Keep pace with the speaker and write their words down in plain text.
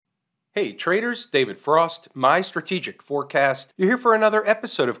Hey traders, David Frost, my strategic forecast. You're here for another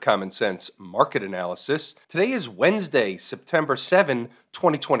episode of Common Sense Market Analysis. Today is Wednesday, September 7,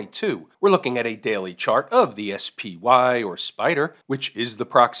 2022. We're looking at a daily chart of the SPY or Spider, which is the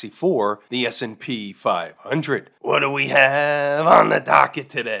proxy for the S&P 500. What do we have on the docket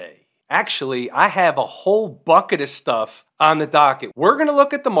today? Actually, I have a whole bucket of stuff on the docket. We're going to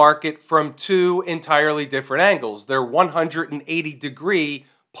look at the market from two entirely different angles. They're 180-degree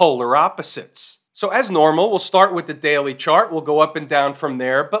polar opposites. So as normal, we'll start with the daily chart. We'll go up and down from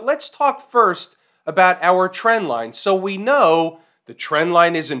there. But let's talk first about our trend line. So we know the trend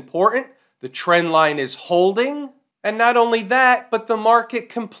line is important. The trend line is holding. And not only that, but the market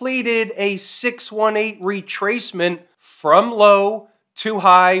completed a 618 retracement from low to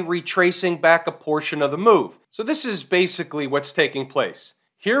high, retracing back a portion of the move. So this is basically what's taking place.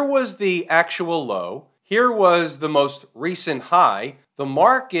 Here was the actual low. Here was the most recent high. The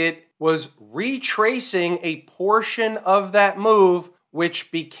market was retracing a portion of that move,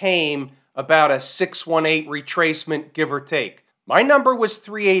 which became about a 618 retracement, give or take. My number was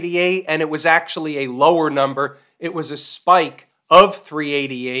 388, and it was actually a lower number. It was a spike of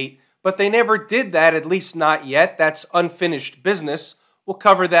 388, but they never did that, at least not yet. That's unfinished business. We'll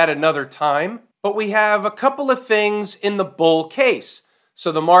cover that another time. But we have a couple of things in the bull case.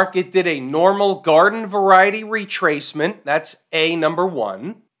 So the market did a normal garden variety retracement. That's A, number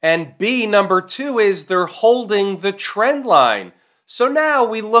one. And B, number two, is they're holding the trend line. So now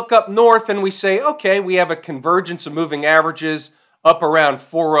we look up north and we say, okay, we have a convergence of moving averages up around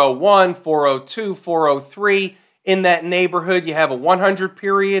 401, 402, 403. In that neighborhood, you have a 100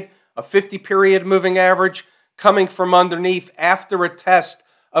 period, a 50 period moving average coming from underneath after a test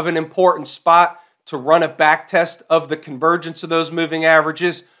of an important spot to run a back test of the convergence of those moving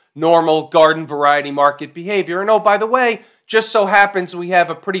averages, normal garden variety market behavior. And oh, by the way, just so happens we have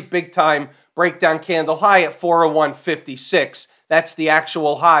a pretty big time breakdown candle high at 401.56. That's the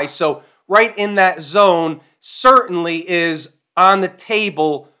actual high. So right in that zone certainly is on the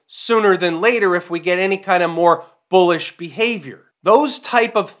table sooner than later if we get any kind of more bullish behavior. Those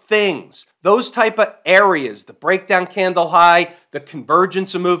type of things, those type of areas, the breakdown candle high, the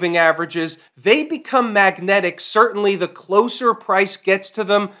convergence of moving averages, they become magnetic. Certainly the closer price gets to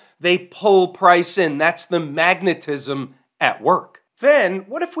them, they pull price in. That's the magnetism at work. Then,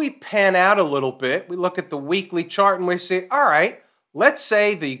 what if we pan out a little bit? We look at the weekly chart and we say, all right, let's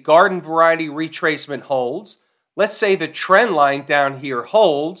say the garden variety retracement holds. Let's say the trend line down here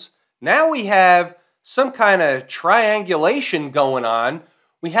holds. Now we have some kind of triangulation going on.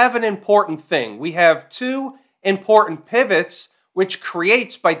 We have an important thing. We have two important pivots, which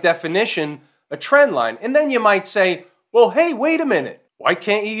creates, by definition, a trend line. And then you might say, well, hey, wait a minute. Why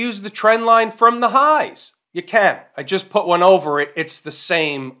can't you use the trend line from the highs? You can. I just put one over it. It's the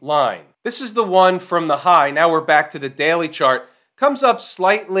same line. This is the one from the high. Now we're back to the daily chart. Comes up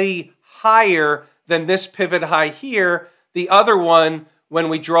slightly higher than this pivot high here. The other one, when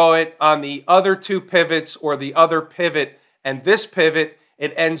we draw it on the other two pivots or the other pivot and this pivot,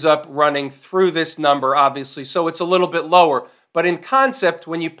 it ends up running through this number, obviously. So it's a little bit lower. But in concept,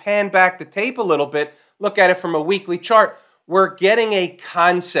 when you pan back the tape a little bit, look at it from a weekly chart, we're getting a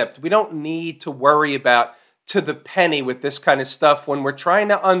concept. We don't need to worry about to the penny with this kind of stuff when we're trying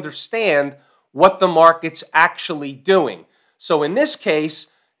to understand what the market's actually doing. So in this case,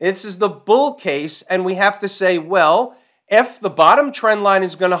 this is the bull case, and we have to say, well, if the bottom trend line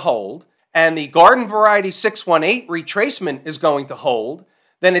is going to hold and the garden variety 618 retracement is going to hold,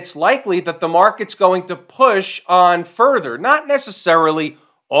 then it's likely that the market's going to push on further. Not necessarily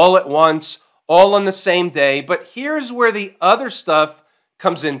all at once, all on the same day, but here's where the other stuff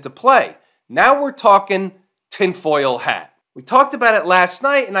comes into play. Now we're talking tinfoil hat. We talked about it last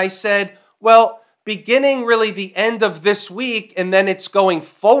night, and I said, well, beginning really the end of this week, and then it's going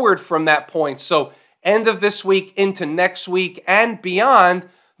forward from that point. So end of this week into next week and beyond,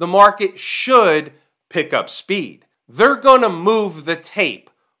 the market should pick up speed. They're going to move the tape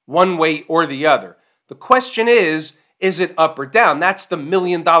one way or the other. The question is it up or down? That's the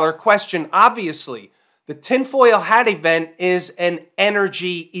million-dollar question, obviously. The tinfoil hat event is an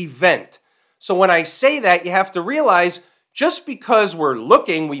energy event. So when I say that, you have to realize just because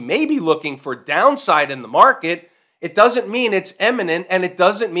we may be looking for downside in the market, it doesn't mean it's imminent, and it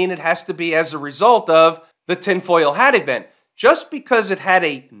doesn't mean it has to be as a result of the tinfoil hat event. Just because it had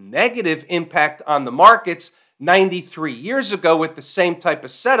a negative impact on the markets 93 years ago with the same type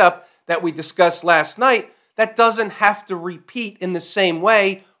of setup that we discussed last night, that doesn't have to repeat in the same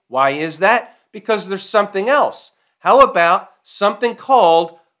way. Why is that? Because there's something else. How about something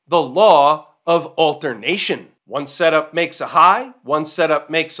called the law of alternation? One setup makes a high, one setup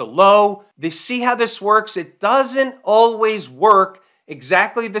makes a low. They see how this works. It doesn't always work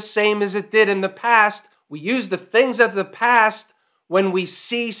exactly the same as it did in the past. We use the things of the past when we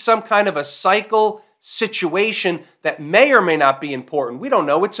see some kind of a cycle situation that may or may not be important. We don't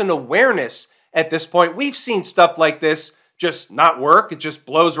know. It's an awareness at this point. We've seen stuff like this just not work. It just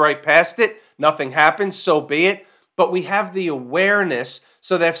blows right past it. Nothing happens, so be it. But we have the awareness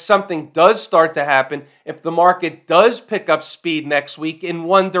so that if something does start to happen, if the market does pick up speed next week in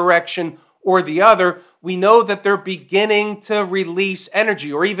one direction or the other, we know that they're beginning to release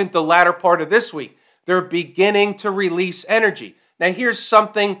energy, or even the latter part of this week, they're beginning to release energy. Now, here's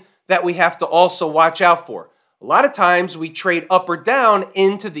something that we have to also watch out for. A lot of times we trade up or down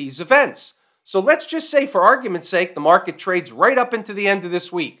into these events. So let's just say, for argument's sake, the market trades right up into the end of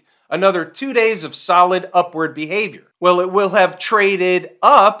this week. Another 2 days of solid upward behavior. Well, it will have traded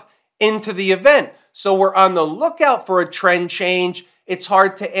up into the event. So we're on the lookout for a trend change. It's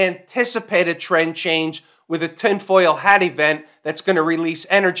hard to anticipate a trend change with a tinfoil hat event that's going to release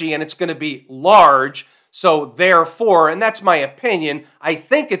energy, and it's going to be large. So therefore, and that's my opinion, I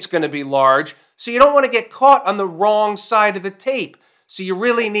think it's going to be large. So you don't want to get caught on the wrong side of the tape. So you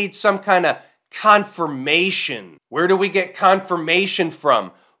really need some kind of confirmation. Where do we get confirmation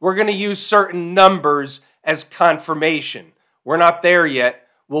from? We're going to use certain numbers as confirmation. We're not there yet.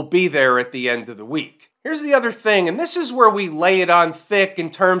 We'll be there at the end of the week. Here's the other thing, and this is where we lay it on thick in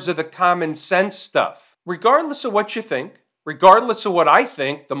terms of the common sense stuff. Regardless of what you think, regardless of what I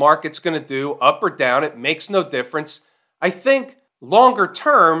think the market's going to do, up or down, it makes no difference. I think longer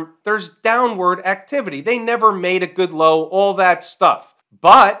term, there's downward activity. They never made a good low, all that stuff.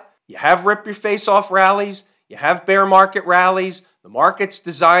 But you have rip your face off rallies. You have bear market rallies. The market's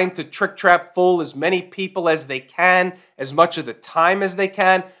designed to trick, trap, fool as many people as they can, as much of the time as they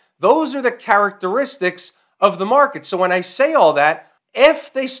can. Those are the characteristics of the market. So when I say all that,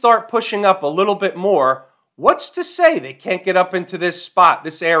 if they start pushing up a little bit more, what's to say they can't get up into this spot,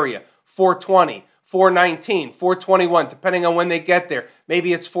 this area, 420, 419, 421, depending on when they get there.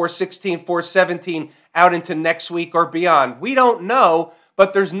 Maybe it's 416, 417 out into next week or beyond. We don't know,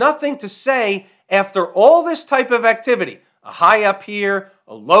 but there's nothing to say after all this type of activity. A high up here,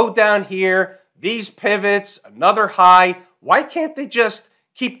 a low down here, these pivots, another high. Why can't they just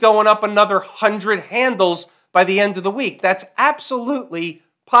keep going up another 100 handles by the end of the week? That's absolutely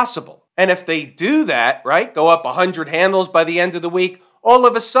possible. And if they do that, right, go up 100 handles by the end of the week, all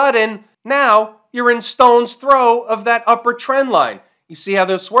of a sudden, now you're in stone's throw of that upper trend line. You see how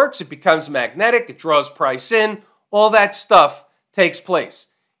this works? It becomes magnetic, it draws price in, all that stuff takes place.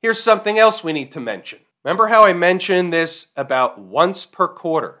 Here's something else we need to mention. Remember how I mentioned this about once per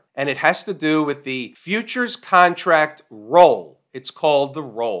quarter? And it has to do with the futures contract roll. It's called the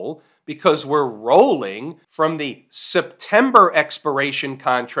roll because we're rolling from the September expiration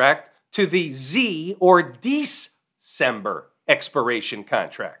contract to the Z or December expiration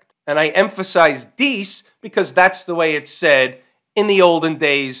contract. And I emphasize Dece because that's the way it's said in the olden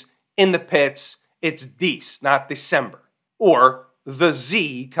days, in the pits. It's Dece, not December, or the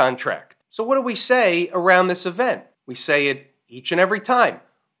Z contract. So what do we say around this event? We say it each and every time.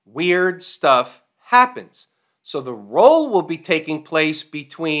 Weird stuff happens. So the roll will be taking place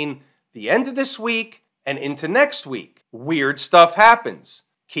between the end of this week and into next week. Weird stuff happens.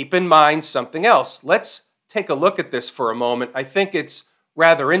 Keep in mind something else. Let's take a look at this for a moment. I think it's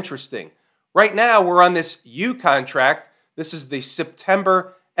rather interesting. Right now, we're on this U contract. This is the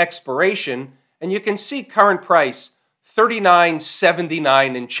September expiration, and you can see current price,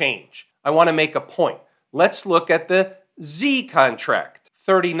 $39.79 and change. I want to make a point. Let's look at the Z contract,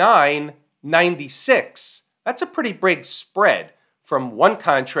 $39.96. That's a pretty big spread from one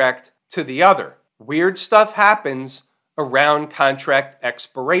contract to the other. Weird stuff happens around contract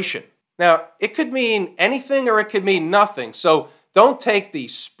expiration. Now, it could mean anything or it could mean nothing. So don't take the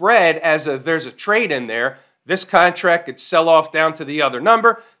spread as there's a trade in there. This contract could sell off down to the other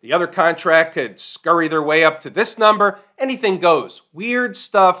number. The other contract could scurry their way up to this number. Anything goes. Weird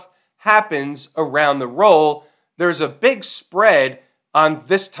stuff happens around the roll. There's a big spread on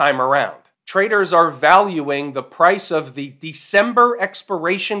this time around. Traders are valuing the price of the December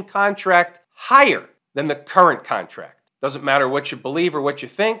expiration contract higher than the current contract. Doesn't matter what you believe or what you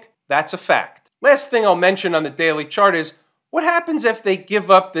think, that's a fact. Last thing I'll mention on the daily chart is, what happens if they give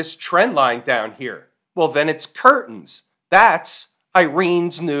up this trend line down here? Well, then it's curtains. That's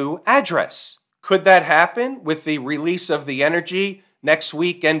Irene's new address. Could that happen with the release of the energy next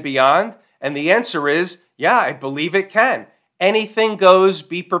week and beyond? And the answer is, yeah, I believe it can. Anything goes,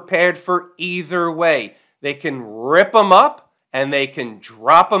 be prepared for either way. They can rip them up and they can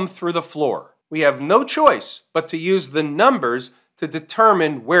drop them through the floor. We have no choice but to use the numbers to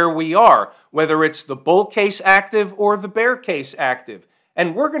determine where we are, whether it's the bull case active or the bear case active.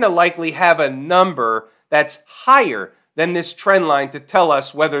 And we're going to likely have a number that's higher than this trend line to tell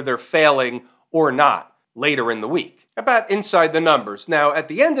us whether they're failing or not later in the week. How about inside the numbers? Now, at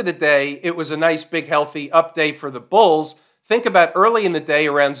the end of the day, it was a nice, big, healthy up day for the bulls. Think about early in the day,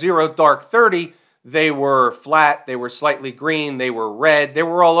 around 0 dark 30, they were flat, they were slightly green, they were red, they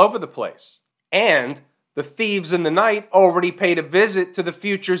were all over the place. And the thieves in the night already paid a visit to the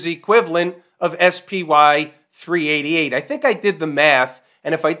futures equivalent of SPY 388. I think I did the math,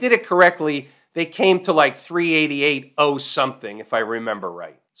 and if I did it correctly, they came to like 388.0 something, if I remember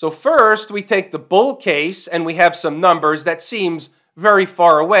right. So first, we take the bull case, and we have some numbers. That seems very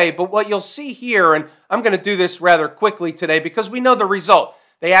far away, but what you'll see here, and I'm going to do this rather quickly today because we know the result.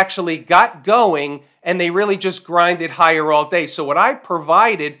 They actually got going, and they really just grinded higher all day. So what I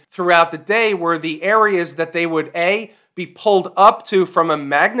provided throughout the day were the areas that they would, A, be pulled up to from a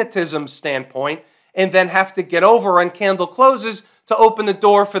magnetism standpoint, and then have to get over on candle closes to open the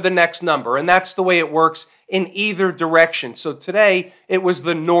door for the next number. And that's the way it works in either direction. So today, it was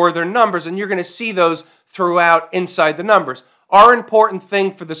the northern numbers, and you're going to see those throughout inside the numbers. Our important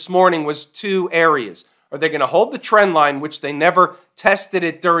thing for this morning was two areas. Are they going to hold the trend line, which they never tested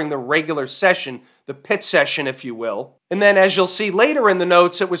it during the regular session, the pit session, if you will? And then, as you'll see later in the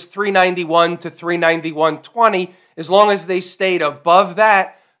notes, it was 391 to 391.20. As long as they stayed above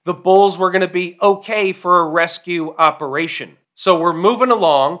that, the bulls were going to be okay for a rescue operation. So we're moving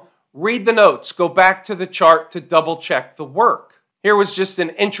along. Read the notes. Go back to the chart to double check the work. Here was just an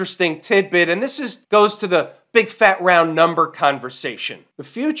interesting tidbit, and this goes to the big fat round number conversation. The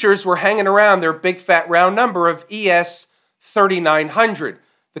futures were hanging around their big fat round number of ES 3900.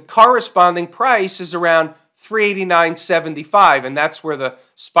 The corresponding price is around 389.75, and that's where the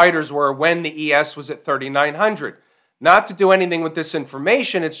spiders were when the ES was at 3900. Not to do anything with this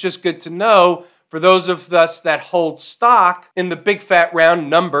information, it's just good to know for those of us that hold stock in the big fat round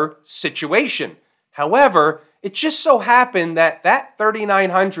number situation. However, it just so happened that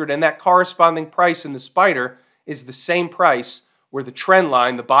 3,900 and that corresponding price in the spider is the same price where the trend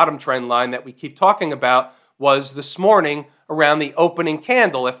line, the bottom trend line that we keep talking about, was this morning around the opening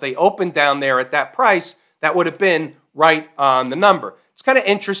candle. If they opened down there at that price, that would have been right on the number. It's kind of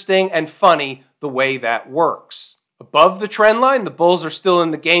interesting and funny the way that works. Above the trend line, the bulls are still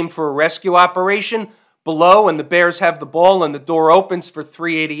in the game for a rescue operation. Below, and the bears have the ball, and the door opens for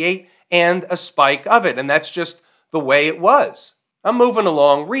 388 and a spike of it. And that's just the way it was. I'm moving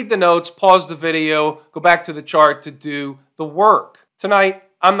along. Read the notes, pause the video, go back to the chart to do the work. Tonight,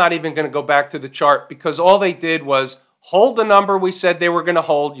 I'm not even going to go back to the chart because all they did was hold the number we said they were going to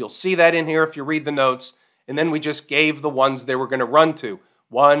hold. You'll see that in here if you read the notes. And then we just gave the ones they were going to run to,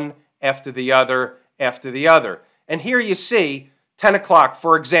 one after the other after the other. And here you see 10 o'clock,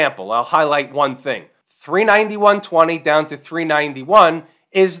 for example. I'll highlight one thing. 391.20 down to 391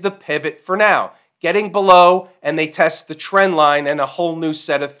 is the pivot for now. Getting below, and they test the trend line, and a whole new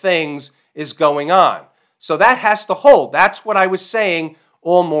set of things is going on. So that has to hold. That's what I was saying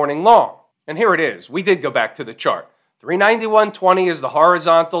all morning long. And here it is. We did go back to the chart. 391.20 is the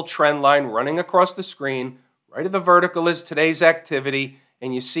horizontal trend line running across the screen. Right of the vertical is today's activity.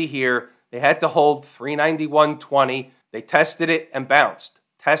 And you see here, they had to hold 391.20. They tested it and bounced.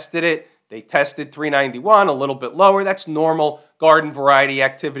 Tested it. They tested 391, a little bit lower. That's normal garden variety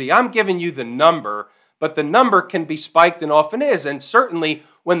activity. I'm giving you the number, but the number can be spiked and often is. And certainly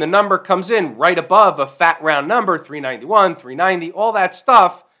when the number comes in right above a fat round number, 391, 390, all that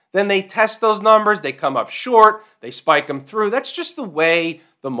stuff, then they test those numbers. They come up short. They spike them through. That's just the way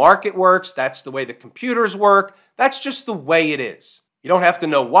the market works. That's the way the computers work. That's just the way it is. You don't have to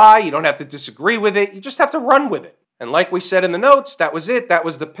know why. You don't have to disagree with it. You just have to run with it. And like we said in the notes, that was it. That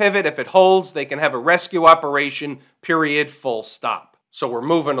was the pivot. If it holds, they can have a rescue operation, period, full stop. So we're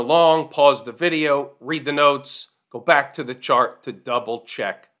moving along. Pause the video, read the notes, go back to the chart to double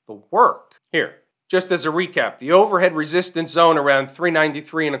check the work. Here, just as a recap, the overhead resistance zone around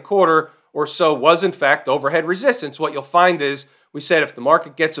 393.25 or so was in fact overhead resistance. What you'll find is we said if the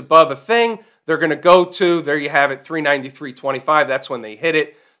market gets above a thing, they're going to go to, there you have it, 393.25. That's when they hit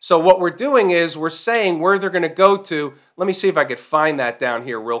it. So what we're doing is we're saying where they're going to go to. Let me see if I could find that down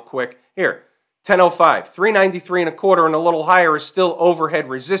here real quick. Here, 10.05, 393.25 and a little higher is still overhead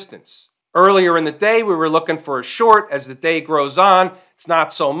resistance. Earlier in the day, we were looking for a short. As the day grows on, it's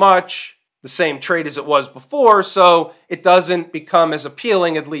not so much the same trade as it was before, so it doesn't become as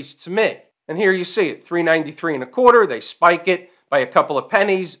appealing, at least to me. And here you see it, 393.25. They spike it by a couple of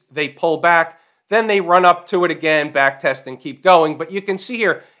pennies. They pull back. Then they run up to it again, back test and keep going. But you can see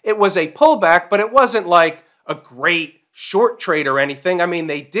here, it was a pullback, but it wasn't like a great short trade or anything. I mean,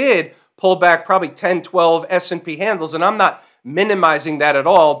 they did pull back probably 10, 12 S&P handles, and I'm not minimizing that at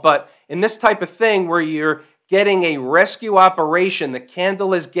all. But in this type of thing where you're getting a rescue operation, the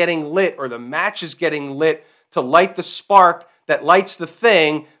candle is getting lit or the match is getting lit to light the spark that lights the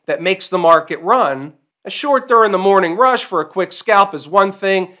thing that makes the market run. A short during the morning rush for a quick scalp is one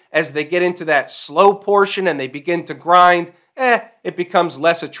thing. As they get into that slow portion and they begin to grind, it becomes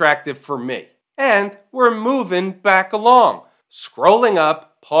less attractive for me. And we're moving back along. Scrolling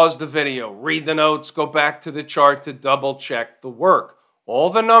up, pause the video, read the notes, go back to the chart to double check the work.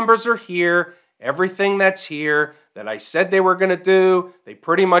 All the numbers are here. Everything that's here that I said they were going to do, they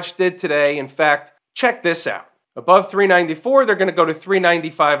pretty much did today. In fact, check this out. Above 394, they're going to go to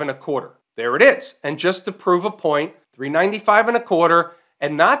 395 and a quarter. There it is. And just to prove a point, 395 and a quarter,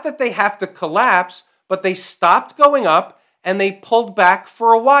 and not that they have to collapse, but they stopped going up and they pulled back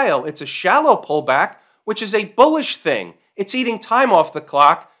for a while. It's a shallow pullback, which is a bullish thing. It's eating time off the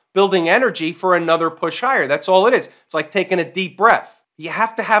clock, building energy for another push higher. That's all it is. It's like taking a deep breath. You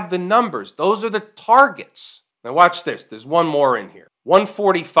have to have the numbers. Those are the targets. Now watch this. There's one more in here.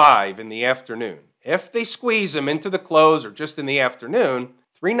 145 in the afternoon. If they squeeze them into the close or just in the afternoon,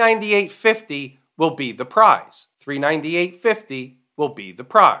 398.50 will be the prize. 398.50 will be the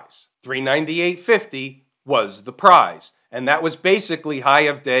prize. 398.50 was the prize. And that was basically high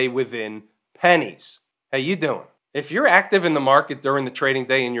of day within pennies. How you doing? If you're active in the market during the trading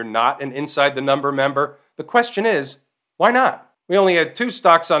day and you're not an Inside the Number member, the question is, why not? We only had two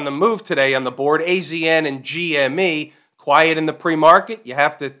stocks on the move today on the board, AZN and GME. Quiet in the pre-market. You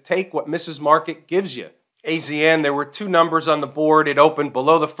have to take what Mrs. Market gives you. AZN, there were two numbers on the board. It opened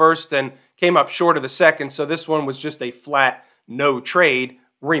below the first and came up short of the second, so this one was just a flat no trade,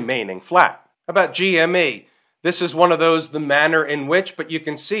 remaining flat. How about GME? This is one of those, the manner in which, but you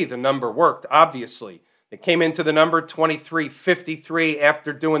can see the number worked, obviously. It came into the number 23.53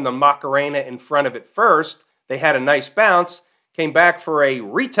 after doing the Macarena in front of it first. They had a nice bounce, came back for a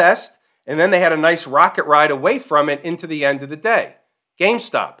retest, and then they had a nice rocket ride away from it into the end of the day.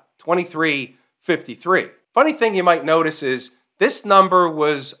 GameStop, 23.53. Funny thing you might notice is this number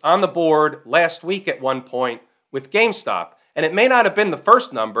was on the board last week at one point with GameStop, and it may not have been the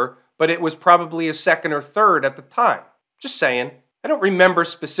first number, but it was probably a second or third at the time. Just saying. I don't remember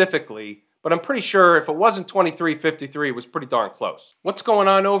specifically, but I'm pretty sure if it wasn't 23.53, it was pretty darn close. What's going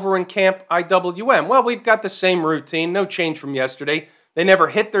on over in Camp IWM? Well, we've got the same routine, no change from yesterday. They never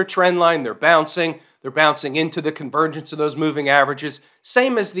hit their trend line. They're bouncing. They're bouncing into the convergence of those moving averages.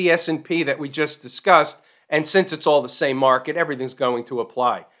 Same as the S&P that we just discussed. And since it's all the same market, everything's going to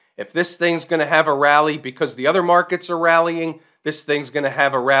apply. If this thing's going to have a rally because the other markets are rallying, this thing's going to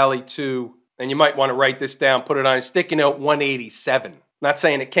have a rally too. And you might want to write this down, put it on a sticky note, 187. Not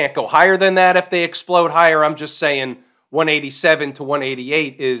saying it can't go higher than that if they explode higher. I'm just saying 187 to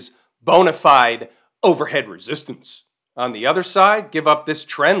 188 is bona fide overhead resistance. On the other side, give up this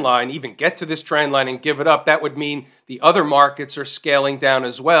trend line, even get to this trend line and give it up. That would mean the other markets are scaling down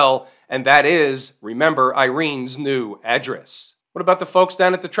as well. And that is, remember, Irene's new address. What about the folks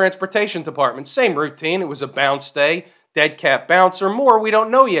down at the transportation department? Same routine. It was a bounce day, dead cat bounce or more. We don't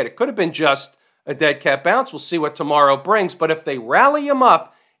know yet. It could have been just a dead cat bounce. We'll see what tomorrow brings. But if they rally them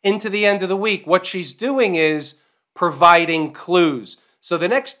up into the end of the week, what she's doing is providing clues. So the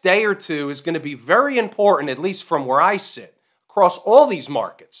next day or two is going to be very important, at least from where I sit, across all these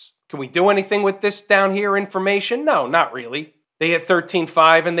markets. Can we do anything with this down here information? No, not really. They hit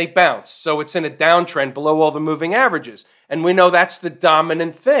 13.5 and they bounce. So it's in a downtrend below all the moving averages. And we know that's the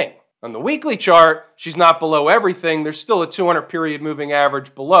dominant thing. On the weekly chart, she's not below everything. There's still a 200-period moving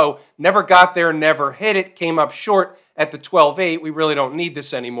average below. Never got there, never hit it. Came up short at the 12.8. We really don't need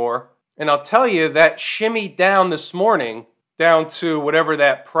this anymore. And I'll tell you, that shimmy down this morning, down to whatever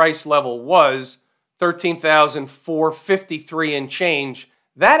that price level was, 13,453 and change,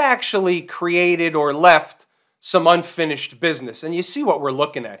 that actually created or left some unfinished business. And you see what we're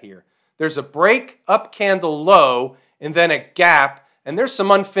looking at here. There's a break up candle low and then a gap, and there's some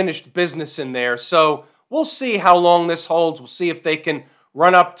unfinished business in there. So we'll see how long this holds. We'll see if they can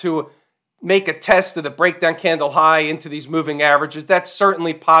run up to make a test of the breakdown candle high into these moving averages. That's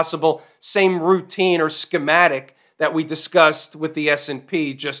certainly possible. Same routine or schematic that we discussed with the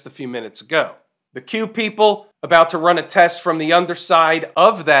S&P just a few minutes ago. The Q people about to run a test from the underside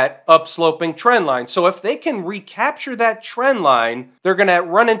of that upsloping trend line. So if they can recapture that trend line, they're going to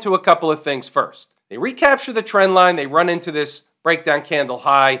run into a couple of things first. They recapture the trend line, they run into this breakdown candle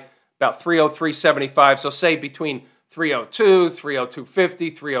high, about 303.75, so say between 302,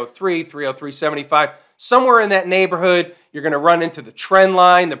 302.50, 303, 303.75. Somewhere in that neighborhood, you're going to run into the trend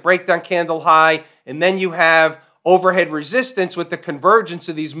line, the breakdown candle high, and then you have overhead resistance with the convergence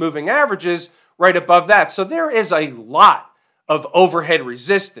of these moving averages right above that. So there is a lot of overhead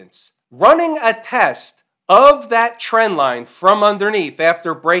resistance. Running a test of that trend line from underneath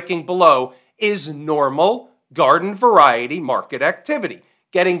after breaking below is normal garden variety market activity.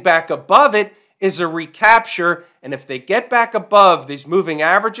 Getting back above it is a recapture, and if they get back above these moving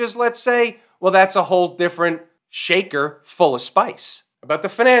averages, let's say, well, that's a whole different shaker full of spice. About the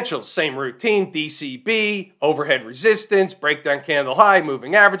financials, same routine, DCB, overhead resistance, breakdown candle high,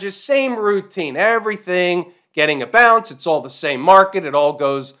 moving averages, same routine, everything getting a bounce. It's all the same market. It all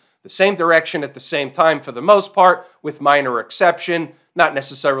goes the same direction at the same time for the most part, with minor exception, not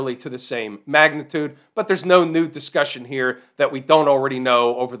necessarily to the same magnitude, but there's no new discussion here that we don't already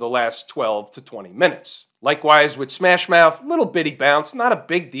know over the last 12 to 20 minutes. Likewise with Smashmouth, little bitty bounce, not a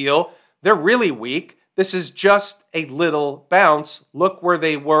big deal. They're really weak. This is just a little bounce. Look where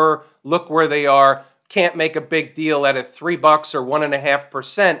they were, look where they are. Can't make a big deal at a $3 or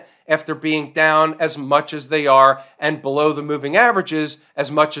 1.5% after being down as much as they are and below the moving averages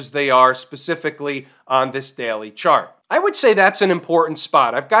as much as they are, specifically on this daily chart. I would say that's an important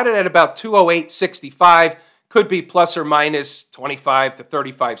spot. I've got it at about 208.65, could be plus or minus 25 to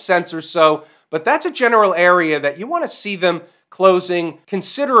 35 cents or so, but that's a general area that you want to see them closing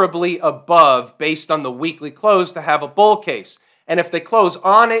considerably above based on the weekly close to have a bull case. And if they close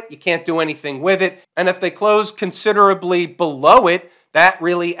on it, you can't do anything with it. And if they close considerably below it, that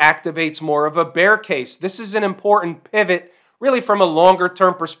really activates more of a bear case. This is an important pivot, really from a longer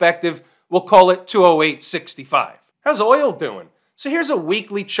term perspective. We'll call it 208.65. How's oil doing? So here's a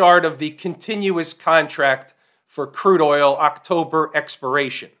weekly chart of the continuous contract for crude oil October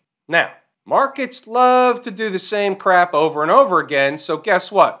expiration. Now, markets love to do the same crap over and over again, so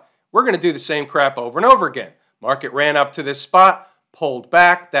guess what? We're going to do the same crap over and over again. Market ran up to this spot, pulled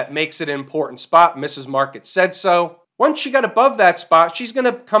back. That makes it an important spot. Mrs. Market said so. Once she got above that spot, she's going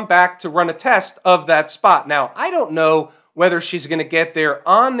to come back to run a test of that spot. Now, I don't know whether she's going to get there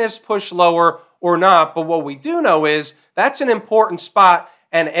on this push lower or not, but what we do know is that's an important spot,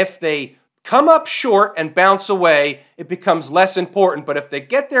 and if they come up short and bounce away, it becomes less important. But if they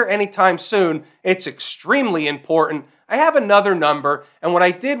get there anytime soon, it's extremely important. I have another number, and what I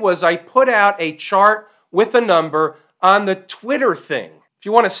did was I put out a chart with a number on the Twitter thing. If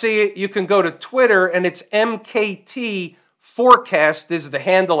you want to see it, you can go to Twitter, and it's MKT Forecast is the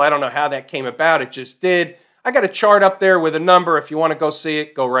handle. I don't know how that came about. It just did. I got a chart up there with a number. If you want to go see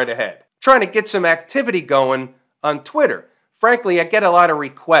it, go right ahead. Trying to get some activity going on Twitter. Frankly, I get a lot of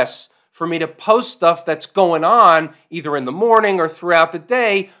requests for me to post stuff that's going on either in the morning or throughout the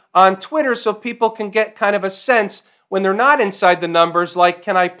day on Twitter so people can get kind of a sense when they're not inside the numbers, like,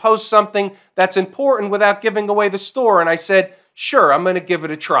 can I post something that's important without giving away the store? And I said, sure, I'm going to give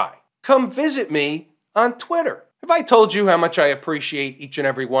it a try. Come visit me on Twitter. Have I told you how much I appreciate each and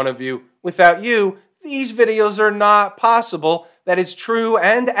every one of you? Without you, these videos are not possible. That is true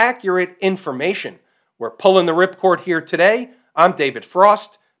and accurate information. We're pulling the ripcord here today. I'm David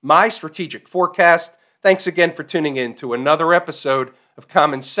Frost, my strategic forecast. Thanks again for tuning in to another episode of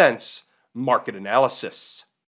Common Sense Market Analysis.